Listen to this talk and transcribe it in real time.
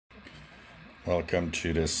Welcome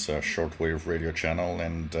to this shortwave radio channel,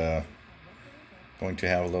 and going to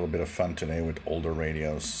have a little bit of fun today with older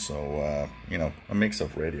radios. So a mix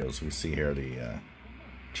of radios. We see here the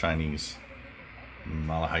Chinese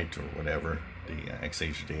Malachite or whatever, the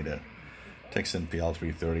XHDATA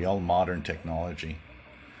PL330, all modern technology.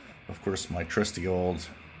 Of course, my trusty old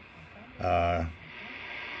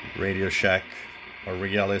Radio Shack, a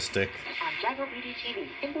realistic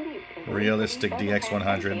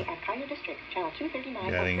DX-100,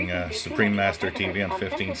 getting Supreme Master TV on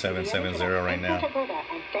 15770 right now.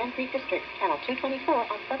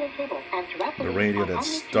 The radio that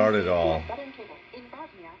started all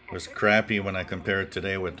was crappy when I compare it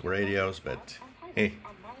today with radios, but hey, it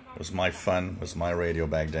was my fun, it was my radio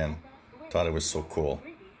back then. Thought it was so cool.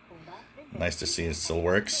 Nice to see it still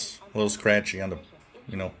works. A little scratchy on the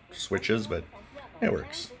switches, but it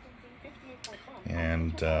works.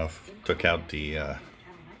 And took out the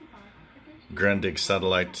Grundig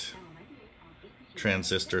satellite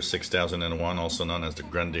Transistor 6001, also known as the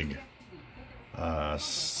Grundig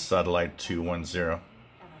satellite 210.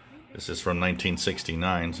 This is from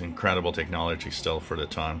 1969. It's incredible technology still for the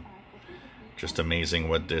time. Just amazing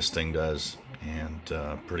what this thing does, and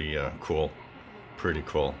pretty cool.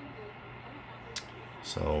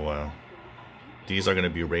 So these are going to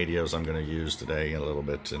be radios I'm going to use today a little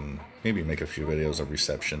bit, and maybe make a few videos of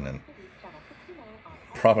reception, and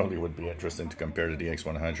probably would be interesting to compare the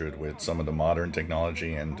DX-100 with some of the modern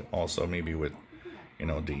technology, and also maybe with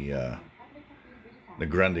the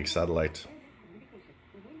Grundig satellite.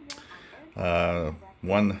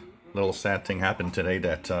 One little sad thing happened today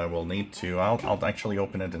that we'll need to, I'll actually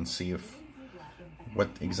open it and see what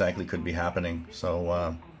exactly could be happening.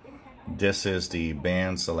 So this is the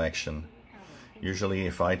band selection. Usually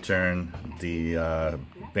if I turn the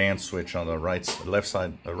band switch on the right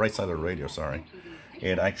side of the radio,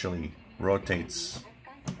 it actually rotates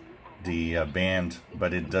the band,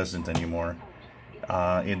 but it doesn't anymore.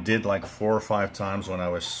 It did like 4 or 5 times when I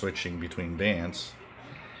was switching between bands,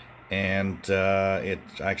 and it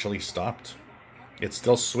actually stopped. It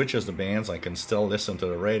still switches the bands, I can still listen to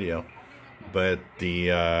the radio, but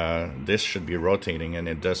this should be rotating, and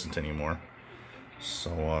it doesn't anymore.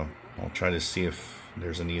 So I'll try to see if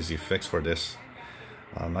there's an easy fix for this.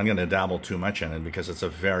 I'm not going to dabble too much in it because it's a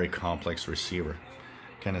very complex receiver.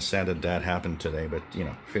 Kind of sad that happened today, but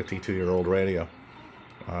 52-year-old radio.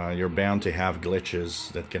 You're bound to have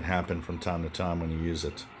glitches that can happen from time to time when you use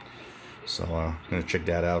it. So I'm going to check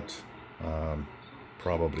that out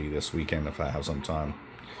probably this weekend if I have some time.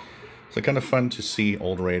 So kind of fun to see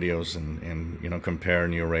old radios and compare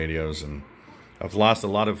new radios. And I've lost a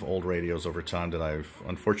lot of old radios over time that I've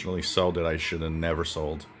unfortunately sold that I should have never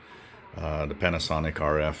sold. The Panasonic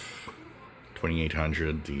RF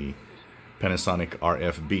 2800, the Panasonic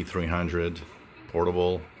RF B300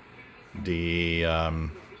 portable, the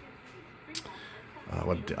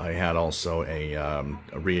what I had also a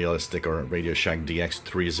realistic or Radio Shack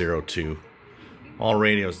DX-302. All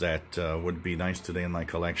radios that would be nice today in my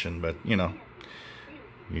collection, but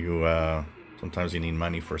sometimes you need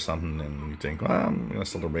money for something, and you think, well, I'm gonna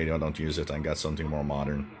sell the radio, I don't use it, I got something more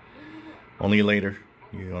modern. Only later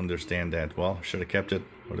you understand that, well, should have kept it,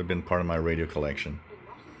 would have been part of my radio collection.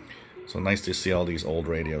 So nice to see all these old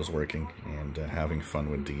radios working and having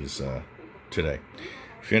fun with these today.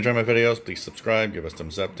 If you enjoy my videos, please subscribe, give us a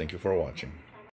thumbs up. Thank you for watching.